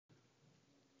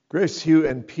Grace to you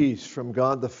and peace from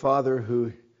God the Father,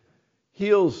 who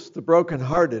heals the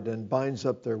brokenhearted and binds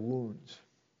up their wounds.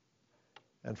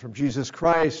 And from Jesus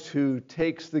Christ, who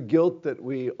takes the guilt that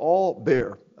we all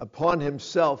bear upon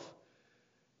himself.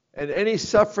 And any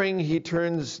suffering he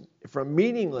turns from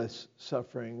meaningless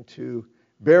suffering to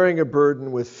bearing a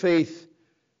burden with faith,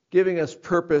 giving us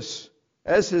purpose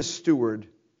as his steward,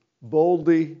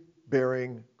 boldly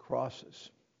bearing crosses.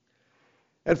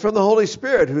 And from the Holy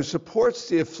Spirit, who supports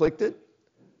the afflicted,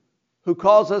 who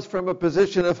calls us from a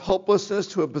position of hopelessness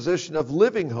to a position of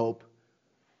living hope,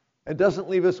 and doesn't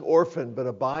leave us orphaned, but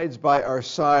abides by our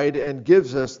side and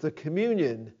gives us the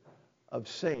communion of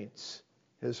saints,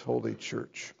 his holy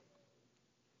church.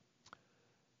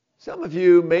 Some of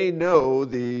you may know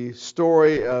the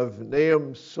story of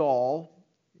Nahum Saul.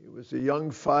 He was a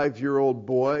young 5-year-old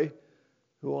boy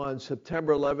who on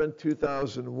September 11,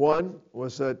 2001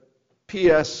 was at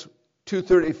PS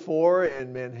 234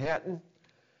 in Manhattan.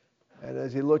 And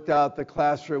as he looked out the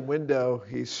classroom window,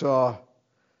 he saw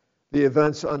the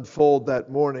events unfold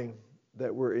that morning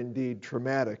that were indeed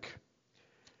traumatic.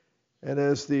 And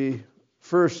as the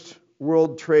first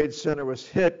World Trade Center was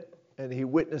hit, and he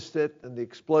witnessed it and the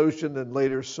explosion, and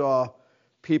later saw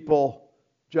people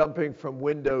jumping from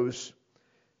windows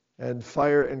and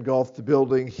fire engulfed the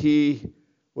building, he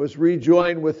was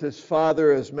rejoined with his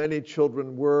father, as many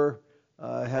children were,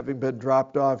 having been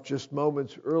dropped off just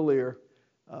moments earlier,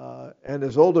 and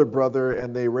his older brother,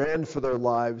 and they ran for their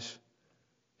lives,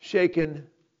 shaken,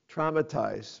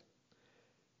 traumatized,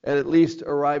 and at least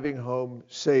arriving home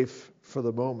safe for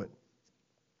the moment.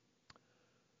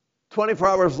 24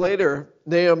 hours later,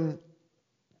 Nahum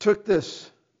took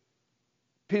this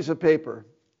piece of paper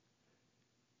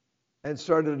and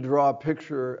started to draw a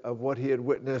picture of what he had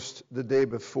witnessed the day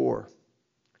before.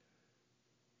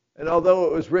 And although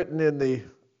it was written in the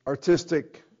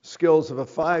artistic skills of a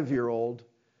 5-year-old,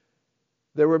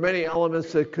 there were many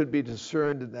elements that could be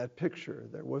discerned in that picture.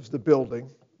 There was the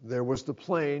building, there was the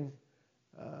plane,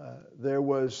 there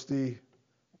was the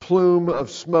plume of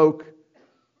smoke,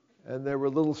 and there were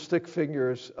little stick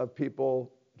figures of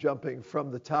people jumping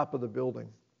from the top of the building.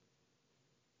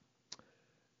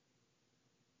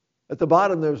 At the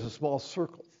bottom, there was a small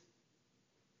circle.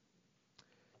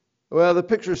 Well, the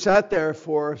picture sat there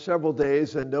for several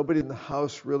days, and nobody in the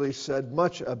house really said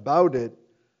much about it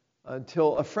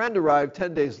until a friend arrived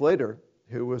 10 days later,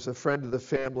 who was a friend of the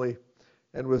family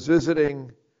and was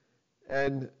visiting.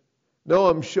 And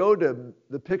Nahum showed him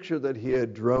the picture that he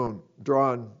had drawn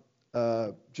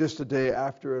just a day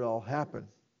after it all happened.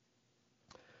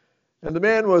 And the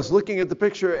man was looking at the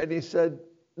picture, and he said,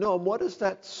 "Nahum, what is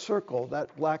that circle,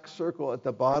 that black circle at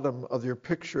the bottom of your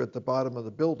picture at the bottom of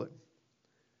the building?"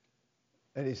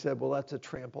 And he said, "Well, that's a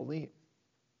trampoline."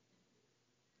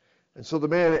 And so the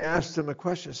man asked him a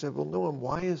question. He said, "Well, Nahum,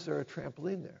 why is there a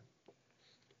trampoline there?"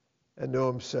 And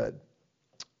Nahum said,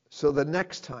 "So the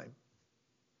next time,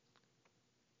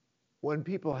 when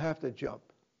people have to jump,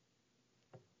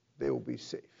 they will be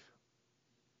safe."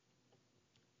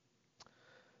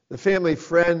 The family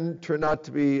friend turned out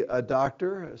to be a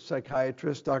doctor, a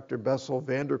psychiatrist, Dr. Bessel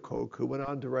van der Kolk, who went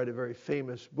on to write a very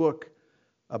famous book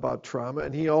about trauma,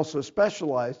 and he also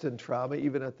specialized in trauma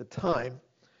even at the time.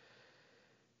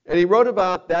 And he wrote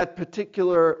about that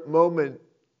particular moment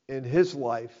in his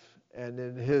life and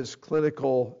in his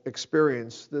clinical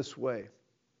experience this way.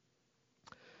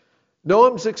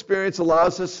 Nahum's experience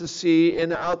allows us to see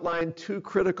and outline two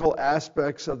critical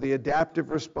aspects of the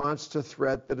adaptive response to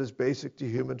threat that is basic to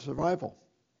human survival.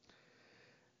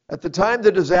 At the time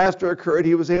the disaster occurred,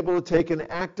 he was able to take an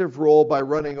active role by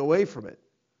running away from it,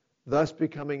 thus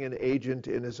becoming an agent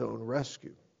in his own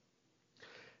rescue.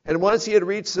 And once he had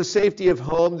reached the safety of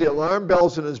home, the alarm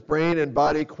bells in his brain and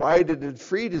body quieted and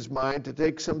freed his mind to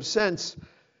take some sense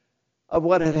of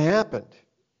what had happened,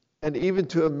 and even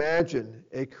to imagine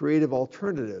a creative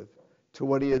alternative to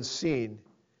what he had seen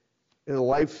in a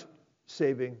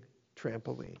life-saving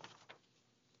trampoline.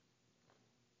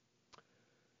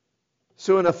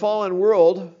 So in a fallen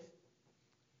world,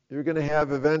 you're going to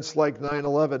have events like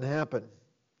 9/11 happen,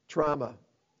 trauma,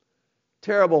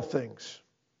 terrible things.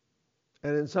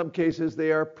 And in some cases,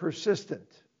 they are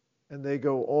persistent, and they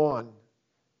go on,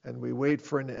 and we wait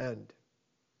for an end.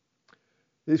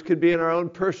 These could be in our own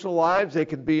personal lives. They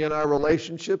can be in our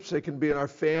relationships. They can be in our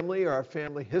family or our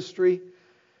family history.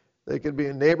 They can be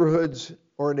in neighborhoods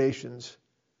or nations.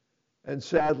 And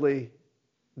sadly,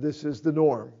 this is the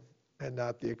norm and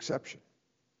not the exception.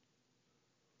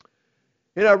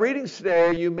 In our readings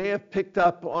today, you may have picked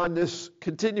up on this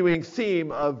continuing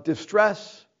theme of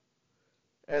distress,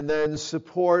 and then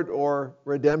support or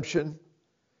redemption,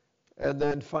 and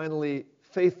then finally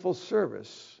faithful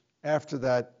service after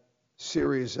that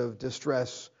series of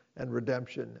distress and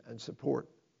redemption and support.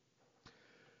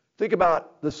 Think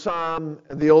about the Psalm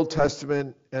and the Old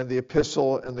Testament and the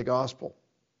Epistle and the Gospel.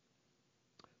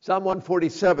 Psalm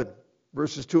 147,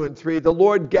 verses 2 and 3, the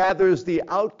Lord gathers the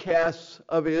outcasts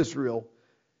of Israel.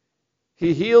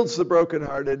 He heals the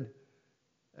brokenhearted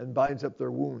and binds up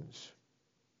their wounds.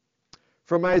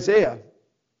 From Isaiah,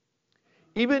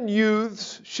 even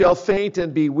youths shall faint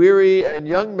and be weary, and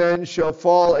young men shall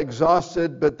fall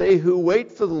exhausted, but they who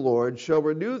wait for the Lord shall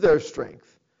renew their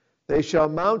strength. They shall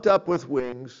mount up with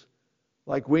wings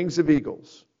like wings of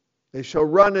eagles. They shall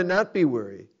run and not be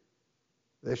weary.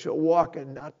 They shall walk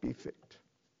and not be faint.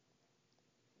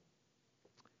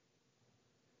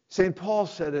 St. Paul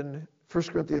said in 1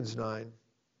 Corinthians 9,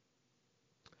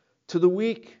 to the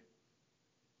weak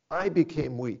I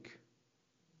became weak,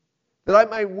 that I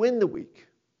might win the weak.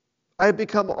 I have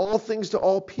become all things to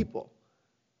all people,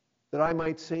 that I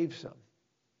might save some.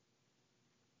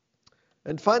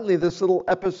 And finally, this little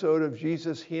episode of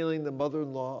Jesus healing the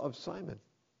mother-in-law of Simon.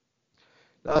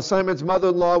 Now, Simon's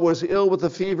mother-in-law was ill with a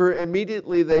fever.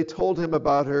 Immediately they told him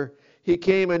about her. He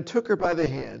came and took her by the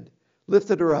hand,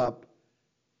 lifted her up,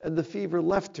 and the fever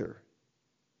left her,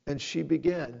 and she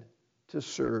began to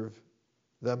serve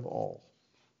them all.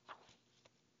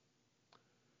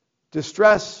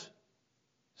 Distress,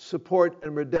 support,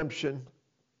 and redemption,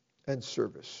 and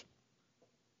service.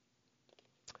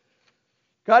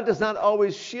 God does not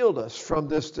always shield us from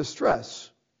this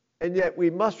distress, and yet we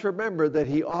must remember that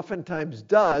He oftentimes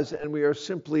does, and we are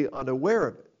simply unaware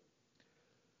of it.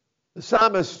 The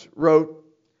psalmist wrote,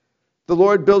 the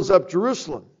Lord builds up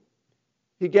Jerusalem.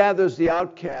 He gathers the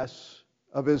outcasts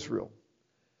of Israel.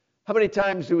 How many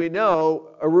times do we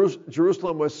know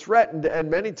Jerusalem was threatened, and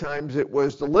many times it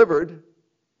was delivered?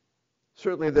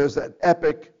 Certainly there's that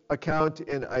epic account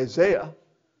in Isaiah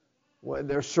when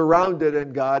they're surrounded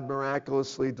and God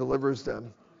miraculously delivers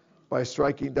them by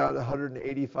striking down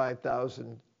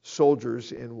 185,000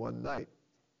 soldiers in one night.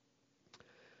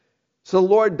 So the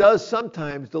Lord does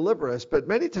sometimes deliver us, but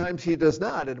many times He does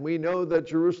not. And we know that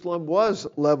Jerusalem was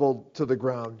leveled to the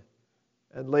ground.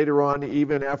 And later on,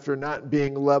 even after not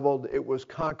being leveled, it was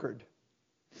conquered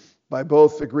by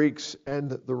both the Greeks and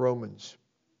the Romans.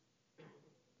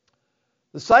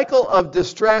 The cycle of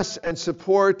distress and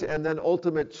support and then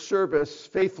ultimate service,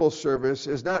 faithful service,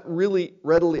 is not really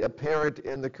readily apparent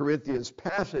in the Corinthians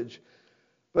passage,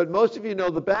 but most of you know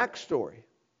the backstory.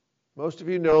 Most of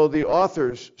you know the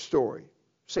author's story,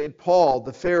 St. Paul,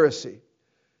 the Pharisee.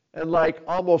 And like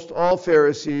almost all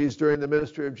Pharisees during the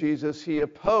ministry of Jesus, he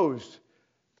opposed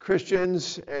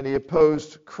Christians and he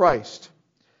opposed Christ.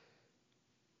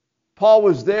 Paul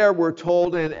was there, we're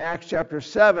told in Acts chapter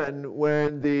 7,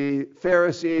 when the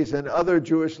Pharisees and other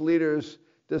Jewish leaders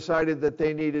decided that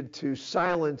they needed to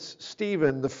silence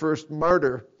Stephen, the first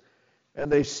martyr,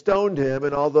 and they stoned him.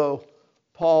 And although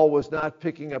Paul was not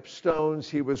picking up stones,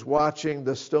 he was watching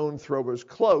the stone throwers'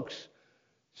 cloaks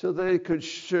so that they could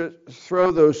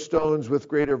throw those stones with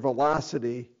greater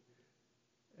velocity.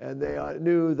 And they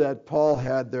knew that Paul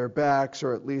had their backs,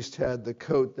 or at least had the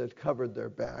coat that covered their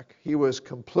back. He was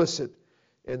complicit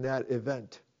in that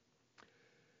event.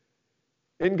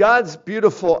 In God's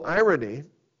beautiful irony,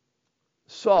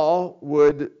 Saul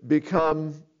would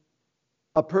become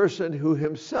a person who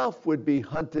himself would be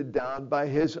hunted down by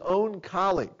his own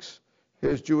colleagues,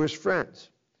 his Jewish friends.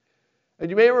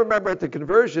 And you may remember at the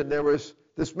conversion, there was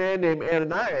this man named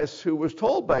Ananias who was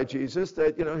told by Jesus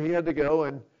that, he had to go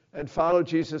and follow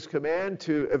Jesus' command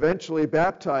to eventually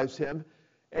baptize him.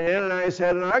 And Ananias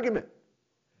had an argument.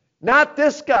 Not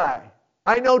this guy.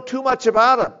 I know too much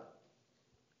about him.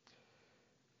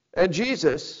 And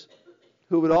Jesus,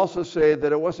 who would also say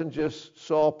that it wasn't just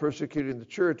Saul persecuting the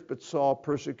church, but Saul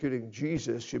persecuting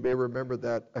Jesus. You may remember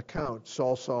that account.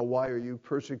 Saul, Saul, why are you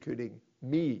persecuting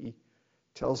me?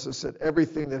 Tells us that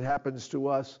everything that happens to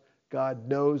us, God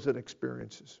knows and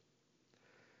experiences.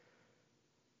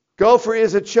 Go, for he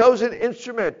is a chosen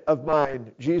instrument of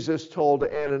mine, Jesus told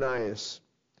Ananias.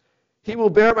 He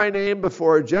will bear my name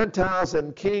before Gentiles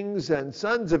and kings and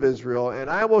sons of Israel, and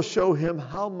I will show him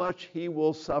how much he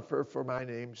will suffer for my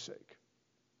name's sake.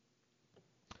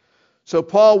 So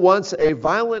Paul, once a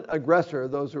violent aggressor,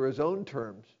 those are his own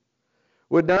terms,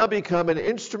 would now become an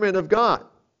instrument of God.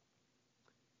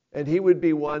 And he would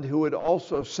be one who would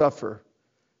also suffer,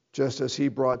 just as he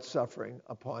brought suffering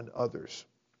upon others.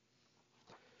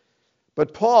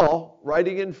 But Paul,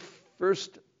 writing in 1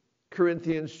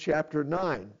 Corinthians chapter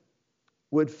 9,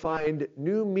 would find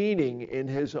new meaning in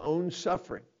his own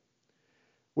suffering,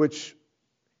 which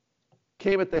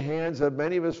came at the hands of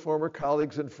many of his former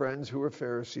colleagues and friends who were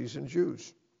Pharisees and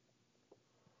Jews.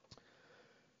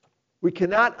 We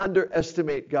cannot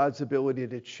underestimate God's ability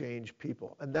to change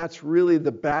people. And that's really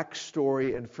the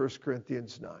backstory in 1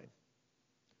 Corinthians 9.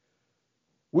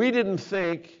 We didn't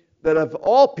think that of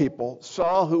all people,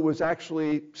 Saul, who was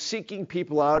actually seeking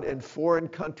people out in foreign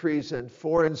countries and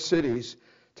foreign cities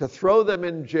to throw them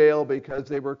in jail because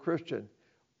they were Christian,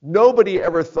 nobody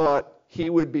ever thought he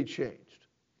would be changed.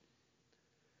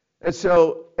 And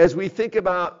so as we think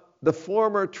about the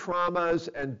former traumas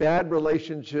and bad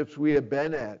relationships we have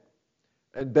been at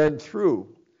and been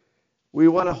through, we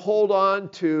want to hold on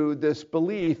to this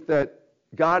belief that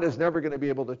God is never going to be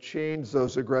able to change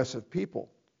those aggressive people.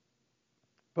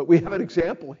 But we have an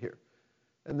example here.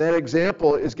 And that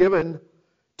example is given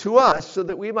to us so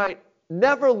that we might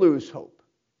never lose hope.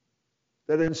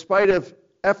 That in spite of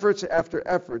efforts after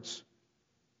efforts,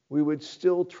 we would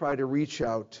still try to reach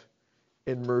out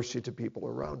in mercy to people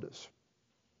around us.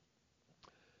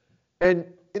 And,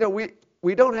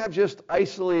 we don't have just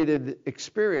isolated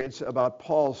experience about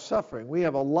Paul's suffering. We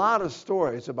have a lot of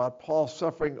stories about Paul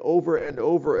suffering over and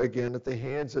over again at the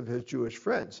hands of his Jewish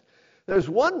friends. There's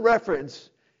one reference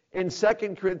in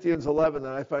 2 Corinthians 11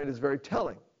 that I find is very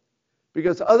telling.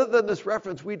 Because other than this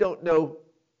reference, we don't know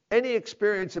any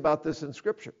experience about this in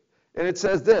Scripture. And it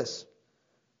says this: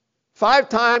 5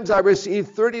 times I received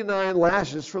 39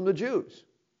 lashes from the Jews.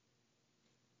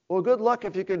 Well, good luck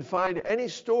if you can find any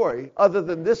story other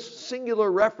than this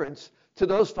singular reference to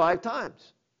those 5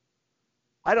 times.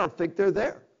 I don't think they're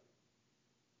there.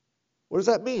 What does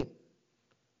that mean?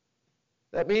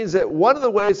 That means that one of the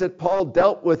ways that Paul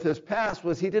dealt with his past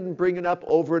was he didn't bring it up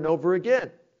over and over again.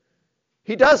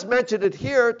 He does mention it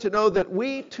here to know that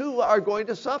we too are going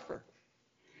to suffer.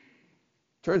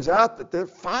 Turns out that there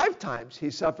 5 times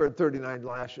he suffered 39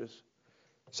 lashes.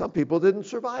 Some people didn't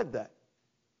survive that.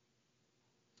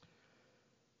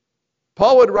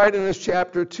 Paul would write in this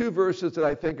chapter 2 verses that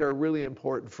I think are really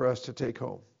important for us to take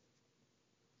home.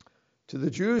 To the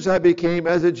Jews I became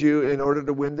as a Jew in order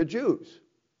to win the Jews.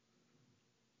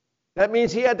 That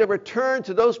means he had to return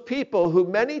to those people who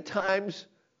many times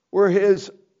were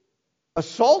his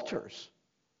assaulters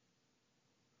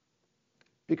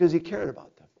because he cared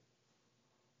about them.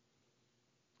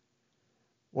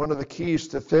 One of the keys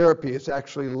to therapy is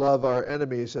actually love our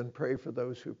enemies and pray for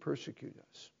those who persecute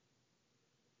us.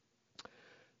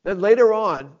 Then later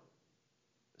on,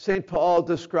 St. Paul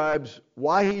describes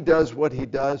why he does what he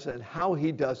does and how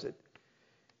he does it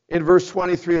in verse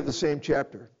 23 of the same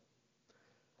chapter.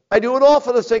 I do it all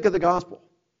for the sake of the gospel,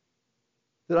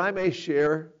 that I may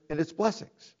share in its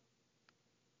blessings.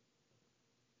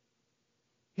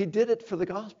 He did it for the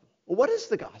gospel. Well, what is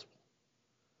the gospel?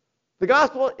 The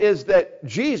gospel is that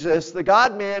Jesus, the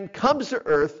God-man, comes to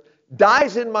earth,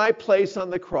 dies in my place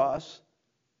on the cross,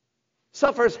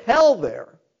 suffers hell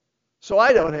there, so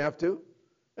I don't have to,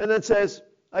 and then says,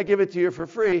 I give it to you for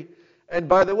free, and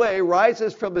by the way,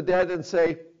 rises from the dead and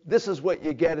say, this is what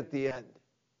you get at the end.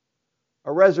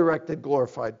 A resurrected,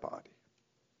 glorified body.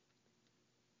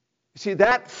 You see,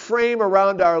 that frame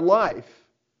around our life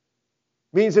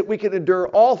means that we can endure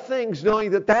all things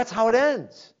knowing that that's how it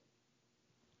ends.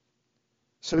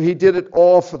 So he did it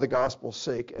all for the gospel's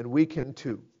sake, and we can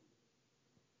too.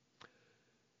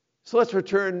 So let's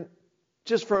return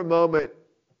just for a moment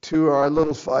to our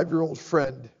little 5-year-old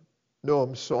friend,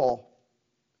 Noam Saul,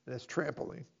 and his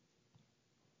trampoline.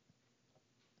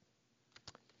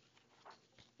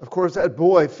 Of course, that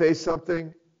boy faced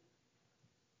something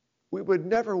we would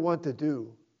never want to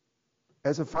do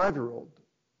as a 5-year-old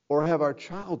or have our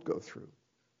child go through.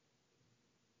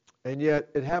 And yet,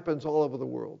 it happens all over the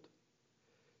world.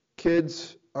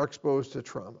 Kids are exposed to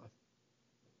trauma.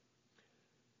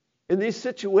 In these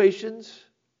situations,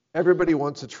 everybody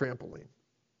wants a trampoline.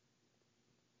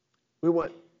 We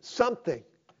want something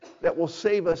that will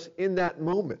save us in that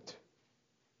moment.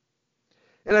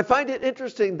 And I find it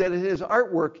interesting that in his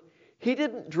artwork, he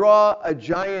didn't draw a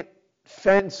giant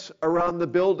fence around the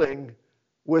building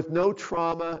with no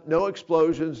trauma, no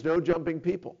explosions, no jumping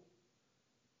people.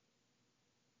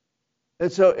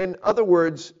 And so, in other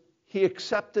words, he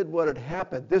accepted what had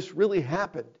happened. This really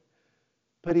happened,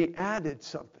 but he added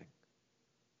something.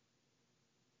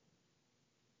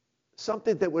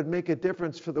 Something that would make a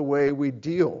difference for the way we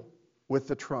deal with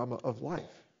the trauma of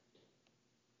life.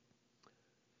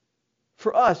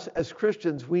 For us as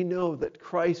Christians, we know that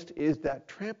Christ is that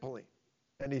trampoline,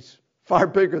 and he's far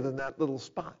bigger than that little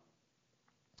spot.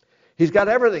 He's got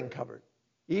everything covered,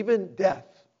 even death.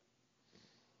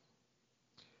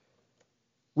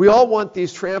 We all want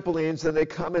these trampolines, and they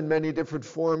come in many different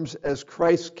forms, as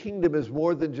Christ's kingdom is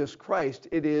more than just Christ.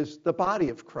 It is the body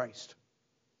of Christ.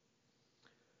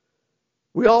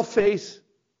 We all face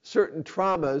certain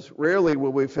traumas. Rarely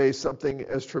will we face something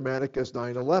as traumatic as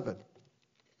 9/11.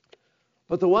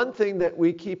 But the one thing that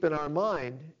we keep in our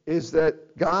mind is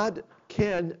that God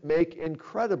can make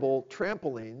incredible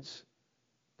trampolines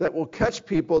that will catch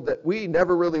people that we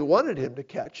never really wanted him to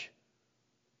catch.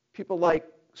 People like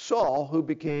Saul, who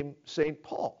became St.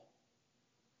 Paul.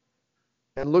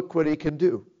 And look what he can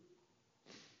do.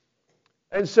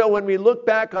 And so when we look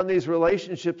back on these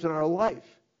relationships in our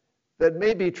life that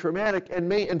may be traumatic and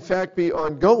may in fact be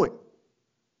ongoing,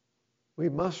 we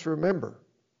must remember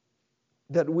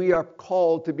that we are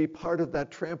called to be part of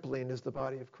that trampoline as the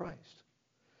body of Christ.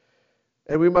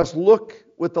 And we must look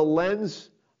with the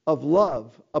lens of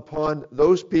love upon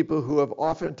those people who have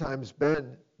oftentimes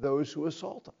been those who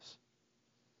assault us.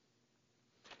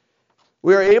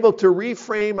 We are able to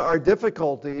reframe our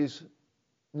difficulties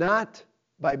not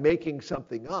by making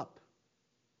something up,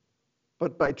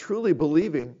 but by truly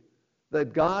believing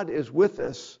that God is with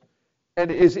us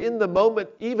and is in the moment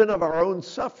even of our own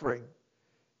suffering,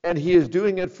 and he is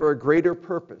doing it for a greater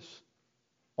purpose,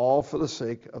 all for the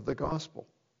sake of the gospel.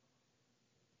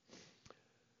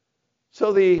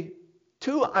 So the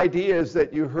two ideas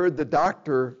that you heard the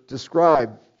doctor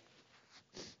describe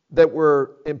that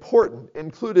were important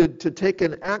included to take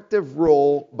an active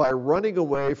role by running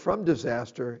away from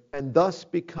disaster and thus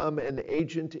become an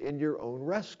agent in your own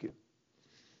rescue.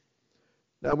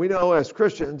 Now we know as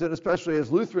Christians, and especially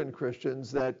as Lutheran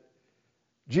Christians, that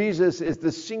Jesus is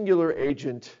the singular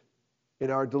agent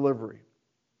in our delivery.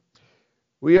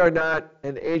 We are not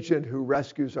an agent who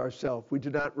rescues ourselves. We do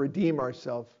not redeem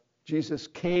ourselves. Jesus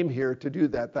came here to do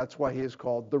that. That's why he is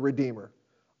called the Redeemer.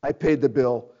 I paid the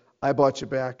bill. I bought you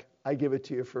back. I give it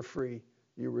to you for free.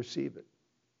 You receive it.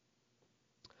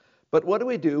 But what do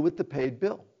we do with the paid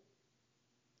bill?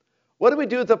 What do we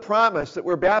do with the promise that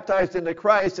we're baptized into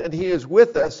Christ and he is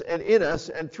with us and in us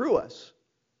and through us?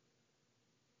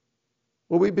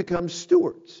 Well, we become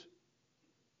stewards.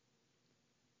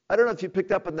 I don't know if you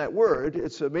picked up on that word.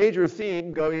 It's a major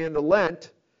theme going into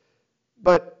Lent.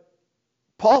 But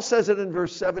Paul says it in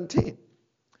verse 17.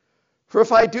 For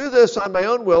if I do this on my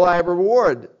own will, I have a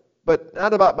reward. But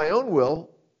not about my own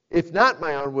will. If not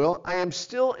my own will, I am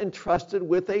still entrusted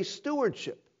with a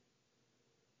stewardship.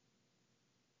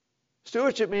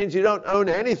 Stewardship means you don't own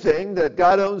anything, that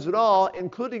God owns it all,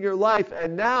 including your life.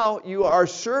 And now you are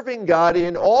serving God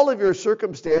in all of your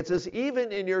circumstances,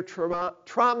 even in your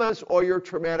traumas or your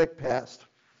traumatic past.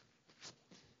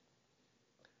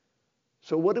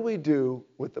 So what do we do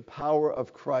with the power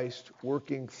of Christ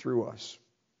working through us?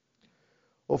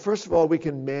 Well, first of all, we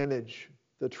can manage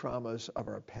the traumas of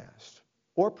our past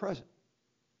or present.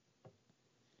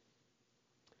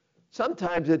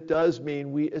 Sometimes it does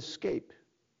mean we escape,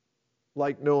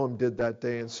 like Noam did that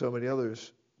day and so many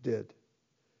others did.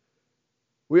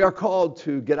 We are called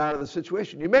to get out of the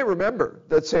situation. You may remember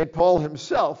that St. Paul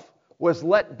himself was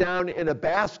let down in a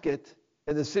basket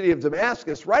in the city of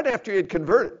Damascus right after he had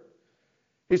converted.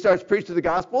 He starts preaching the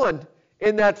gospel, and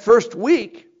in that first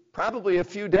week, probably a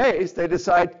few days, they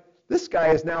decide, this guy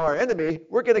is now our enemy,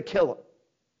 we're going to kill him.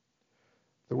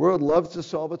 The world loves to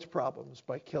solve its problems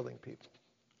by killing people.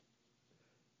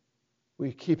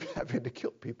 We keep having to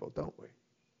kill people, don't we?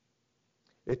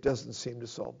 It doesn't seem to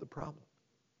solve the problem.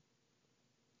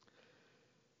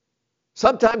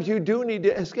 Sometimes you do need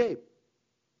to escape.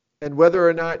 And whether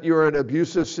or not you're in an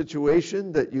abusive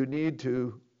situation that you need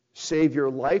to save your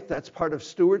life, that's part of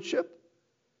stewardship,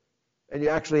 and you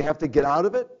actually have to get out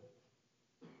of it,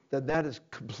 then that is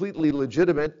completely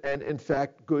legitimate and, in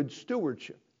fact, good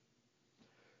stewardship.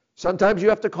 Sometimes you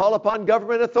have to call upon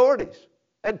government authorities,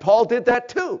 and Paul did that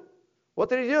too. What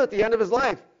did he do at the end of his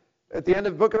life, at the end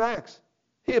of the book of Acts?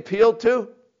 He appealed to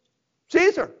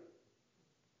Caesar.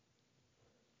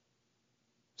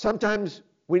 Sometimes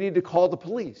we need to call the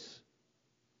police.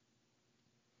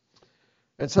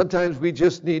 And sometimes we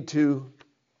just need to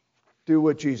do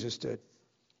what Jesus did.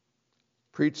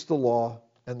 Preach the law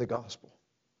and the gospel.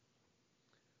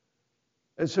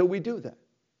 And so we do that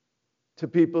to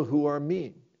people who are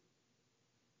mean.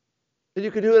 And you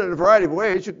can do it in a variety of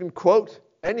ways. You can quote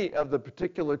any of the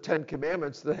particular 10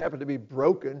 commandments that happen to be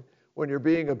broken when you're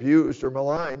being abused or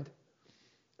maligned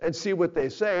and see what they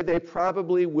say. They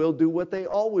probably will do what they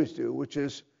always do, which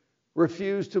is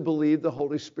refuse to believe the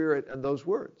Holy Spirit and those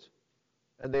words.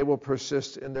 And they will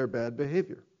persist in their bad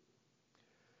behavior.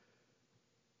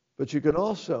 But you can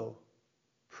also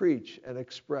preach and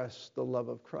express the love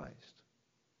of Christ.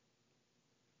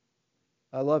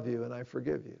 I love you and I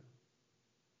forgive you.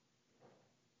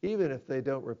 even if they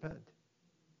don't repent.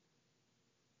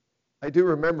 I do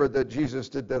remember that Jesus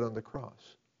did that on the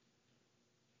cross.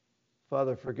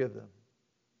 Father, forgive them.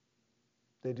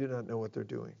 They do not know what they're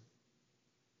doing.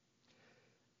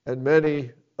 And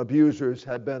many abusers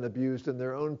have been abused in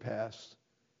their own past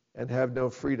and have no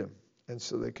freedom, and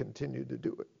so they continue to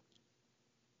do it.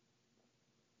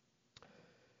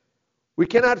 We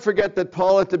cannot forget that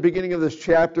Paul, at the beginning of this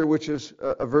chapter, which is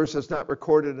a verse that's not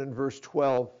recorded in verse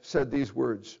 12, said these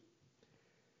words: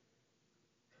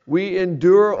 "We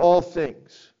endure all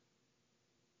things,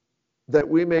 that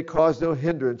we may cause no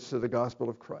hindrance to the gospel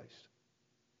of Christ."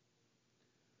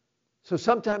 So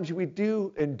sometimes we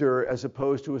do endure as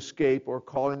opposed to escape or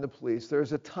calling the police.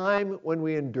 There's a time when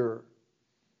we endure.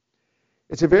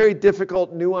 It's a very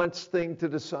difficult, nuanced thing to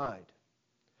decide.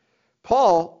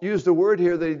 Paul used a word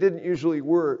here that he didn't usually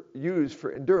use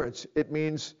for endurance. It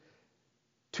means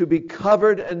to be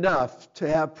covered enough, to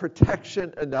have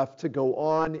protection enough to go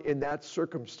on in that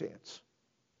circumstance.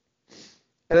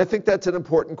 And I think that's an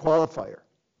important qualifier.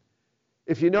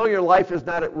 If you know your life is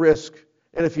not at risk,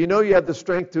 and if you know you have the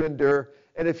strength to endure,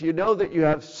 and if you know that you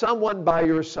have someone by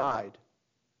your side,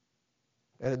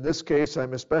 and in this case,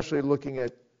 I'm especially looking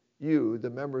at you, the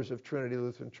members of Trinity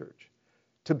Lutheran Church,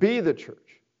 to be the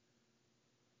church,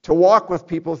 to walk with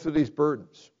people through these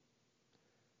burdens,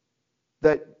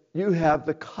 that you have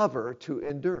the cover to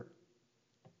endure.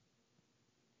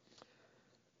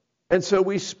 And so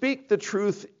we speak the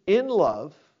truth in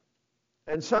love,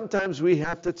 and sometimes we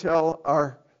have to tell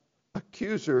our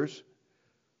accusers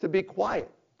to be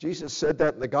quiet. Jesus said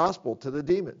that in the gospel to the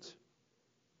demons.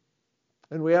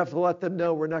 And we have to let them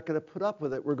know we're not going to put up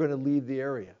with it. We're going to leave the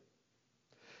area.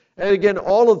 And again,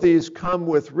 all of these come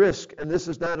with risk, and this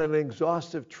is not an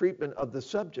exhaustive treatment of the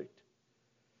subject.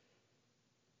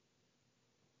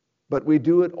 But we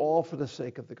do it all for the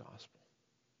sake of the gospel.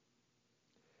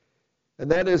 And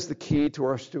that is the key to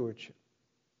our stewardship.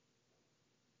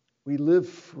 We live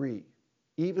free,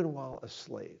 even while a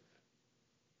slave.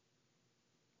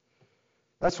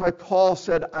 That's why Paul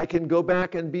said, I can go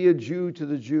back and be a Jew to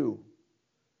the Jew.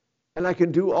 And I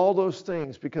can do all those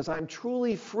things because I'm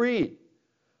truly free.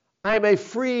 I'm a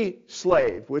free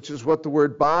slave, which is what the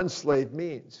word bond slave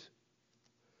means.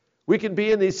 We can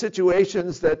be in these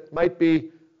situations that might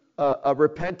be a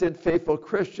repentant, faithful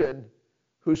Christian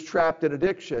who's trapped in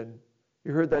addiction.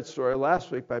 You heard that story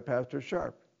last week by Pastor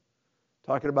Sharp,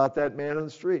 talking about that man on the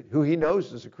street who he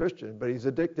knows is a Christian, but he's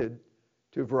addicted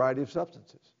to a variety of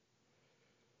substances.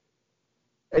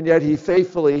 And yet he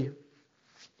faithfully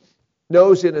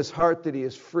knows in his heart that he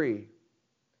is free.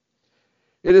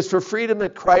 It is for freedom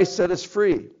that Christ set us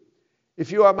free.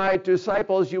 If you are my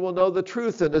disciples, you will know the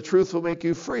truth, and the truth will make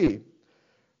you free.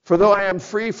 For though I am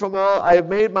free from all, I have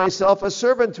made myself a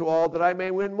servant to all, that I may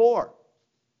win more.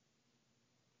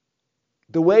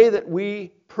 The way that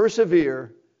we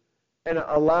persevere and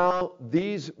allow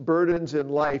these burdens in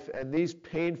life and these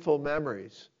painful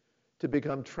memories to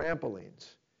become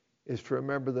trampolines is to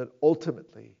remember that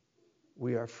ultimately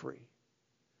we are free.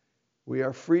 We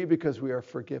are free because we are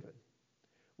forgiven.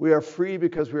 We are free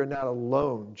because we are not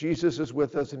alone. Jesus is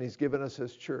with us and he's given us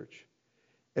his church.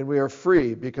 And we are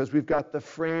free because we've got the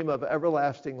frame of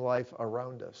everlasting life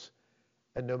around us.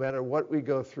 And no matter what we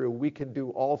go through, we can do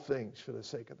all things for the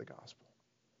sake of the gospel.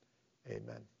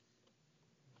 Amen.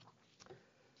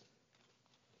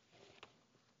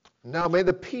 Now may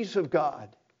the peace of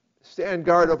God stand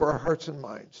guard over our hearts and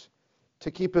minds to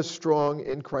keep us strong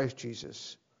in Christ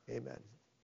Jesus. Amen.